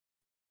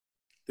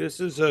This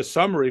is a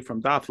summary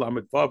from Daf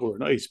Lamed Vav or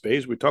Nice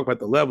Base. We talk about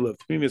the level of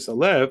Tmimis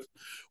Alev,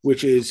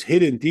 which is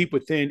hidden deep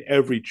within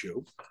every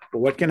Jew. But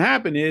what can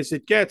happen is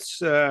it gets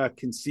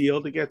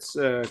concealed, it gets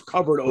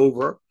covered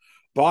over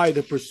by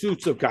the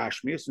pursuits of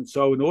Gashmias. And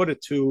so in order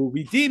to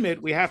redeem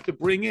it, we have to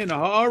bring in a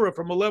ha'ara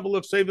from a level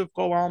of Seviv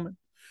Kol Almin,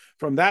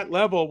 from that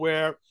level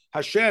where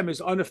Hashem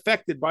is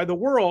unaffected by the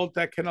world,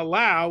 that can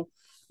allow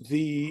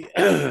the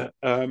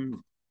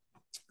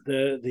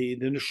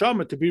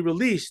neshama to be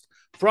released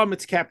from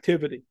its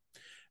captivity.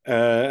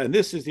 And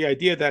this is the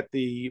idea that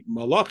the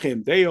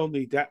malachim, they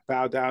only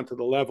bow down to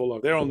the level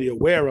of, they're only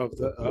aware of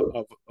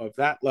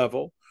that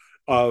level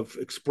of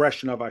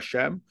expression of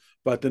Hashem,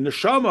 but the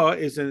neshama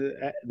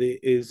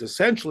is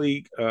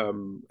essentially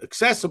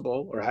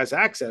accessible, or has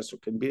access, or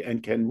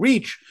can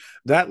reach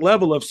that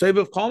level of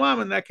Seviv Kol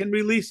Almin, and that can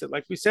release it.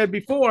 Like we said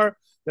before,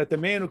 that the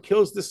man who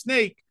kills the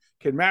snake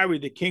can marry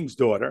the king's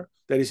daughter.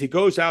 That is, he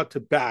goes out to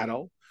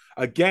battle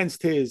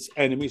against his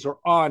enemies or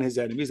on his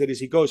enemies. That is,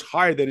 he goes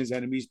higher than his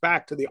enemies,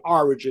 back to the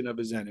origin of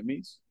his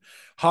enemies,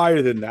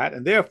 higher than that.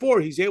 And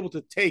therefore, he's able to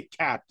take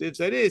captives.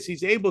 That is,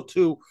 he's able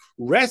to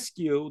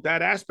rescue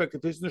that aspect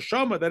of his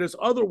neshama that is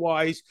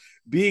otherwise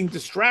being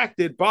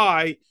distracted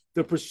by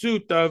the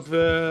pursuit of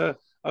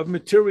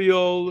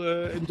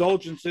material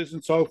indulgences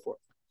and so forth.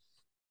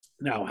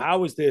 Now,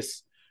 how is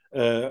this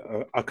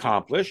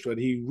accomplished? When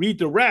he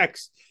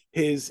redirects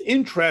his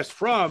interest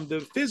from the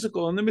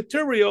physical and the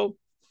material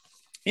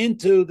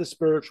into the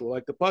spiritual.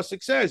 Like the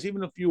pasuk says,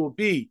 even if you will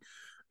be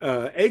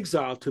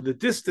exiled to the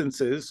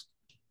distances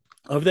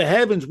of the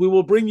heavens, we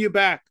will bring you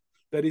back.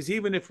 That is,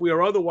 even if we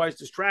are otherwise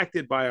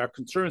distracted by our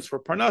concerns for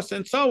Parnas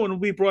and so on, will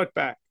be brought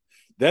back.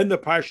 Then the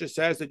Parsha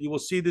says that you will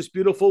see this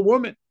beautiful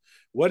woman.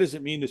 What does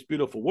it mean, this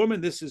beautiful woman?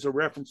 This is a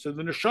reference to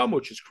the neshama,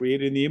 which is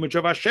created in the image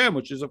of Hashem,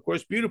 which is, of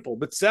course, beautiful,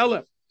 but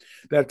Tselem,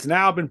 that's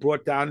now been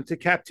brought down into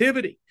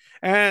captivity.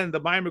 And the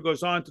Maimer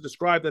goes on to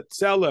describe that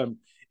Tselem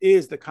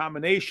is the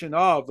combination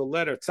of the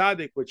letter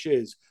Tzaddik, which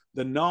is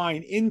the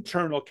 9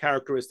 internal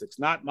characteristics,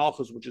 not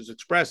Malchus, which is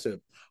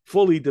expressive,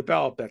 fully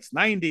developed. That's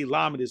 90.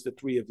 Lamed is the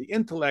 3 of the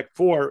intellect.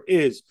 4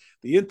 is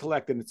the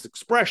intellect and its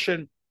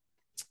expression.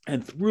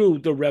 And through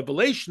the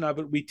revelation of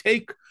it, we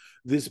take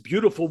this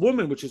beautiful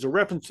woman, which is a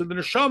reference to the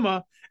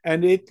neshama,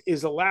 and it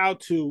is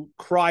allowed to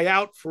cry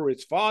out for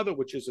its father,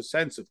 which is a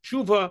sense of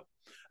tshuva,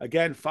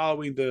 again,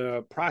 following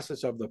the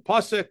process of the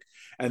pasuk,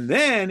 and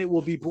then it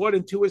will be brought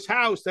into his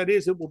house. That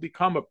is, it will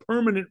become a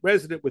permanent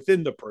resident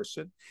within the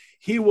person.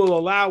 He will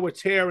allow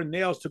its hair and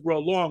nails to grow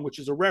long, which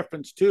is a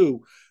reference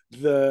to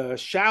the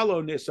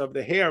shallowness of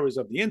the hair is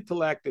of the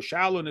intellect, the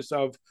shallowness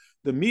of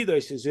the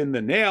midas is in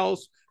the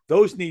nails.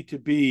 Those need to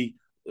be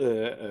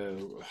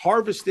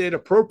harvested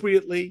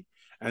appropriately.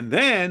 And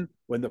then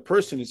when the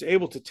person is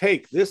able to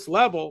take this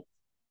level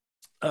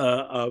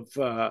of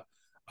the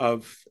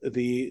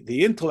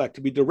intellect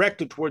to be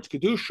directed towards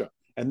Kedusha,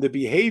 and the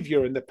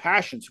behavior and the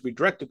passions to be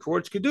directed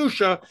towards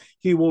Kedusha,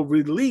 he will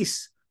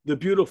release the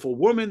beautiful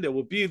woman. There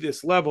will be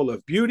this level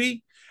of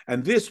beauty,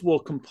 and this will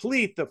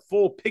complete the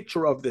full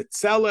picture of the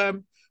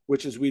Tselem,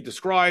 which, as we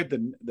described,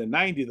 the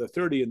 90, the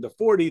 30, and the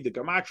 40, the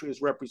Gematria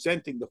is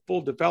representing the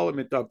full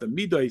development of the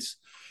Midas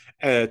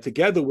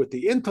together with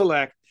the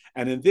intellect,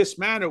 and in this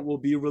manner will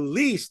be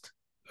released,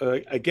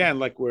 again,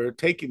 like we're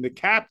taking the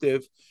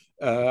captive,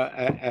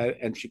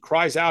 and she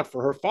cries out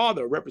for her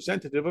father,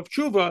 representative of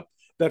tshuva,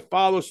 that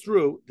follows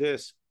through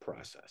this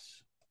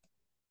process.